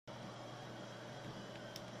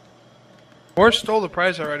Or stole the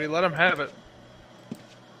prize already. Let him have it.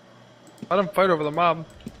 Let him fight over the mob.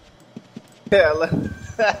 Yeah.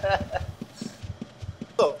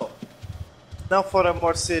 So, now for a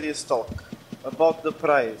more serious talk about the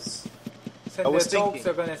prize. So the folks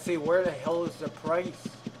are gonna say, where the hell is the price?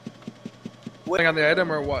 Waiting on the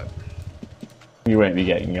item or what? You won't be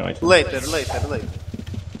getting the item. Later.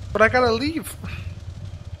 But I gotta leave.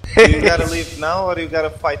 You gotta leave now or you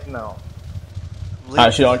gotta fight now?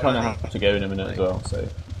 Actually, I kind of have to go in a minute as well, so...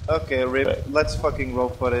 Okay, Rip, let's fucking roll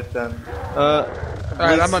for it then.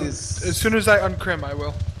 Alright, as soon as I uncrim, I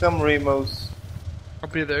will. Come, Remos. I'll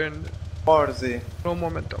be there in Marzi. no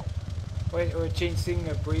momento. Wait, we're chasing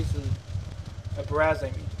a braz, I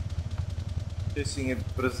mean. Chasing a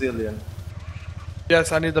Brazilian.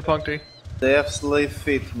 Yes, I need the puncty. They have slave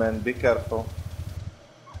feet, man, be careful.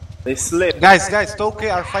 They slip. Guys,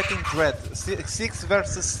 Tokay are fighting Dread. 6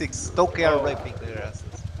 versus 6. Tokay are raping their asses.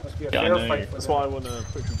 Must be a Yeah, I fair know. fight for That's them. why I want to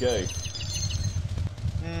quickly go.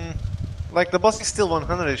 Like, the boss is still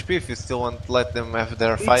 100 HP if you still want to let them have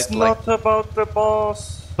their fight. It's not about the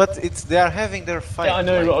boss. But they are having their fight. Yeah, I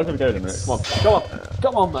know, like... but I'm going to go in a minute. Come on.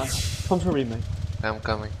 Come on, man. Come for me, mate. I'm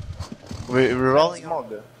coming. We're rolling.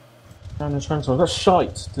 No, transfer. That's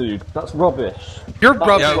shite, dude. That's rubbish. You're That's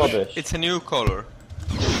rubbish. Yeah, rubbish. it's a new color.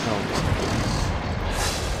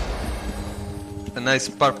 A nice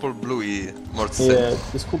purple bluey more Yeah,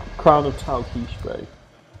 it's called Crown of Tauki spray.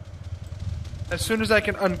 As soon as I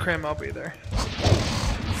can uncrim, I'll be there.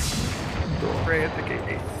 Right at the gate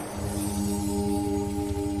 8.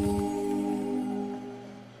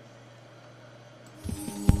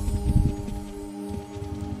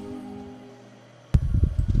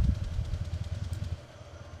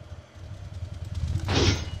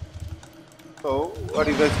 So, are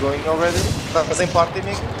you guys going already? Fazem parte,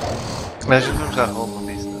 amigo? Mas vamos já home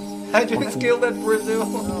business. I just killed that Brazil.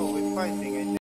 No, we're fighting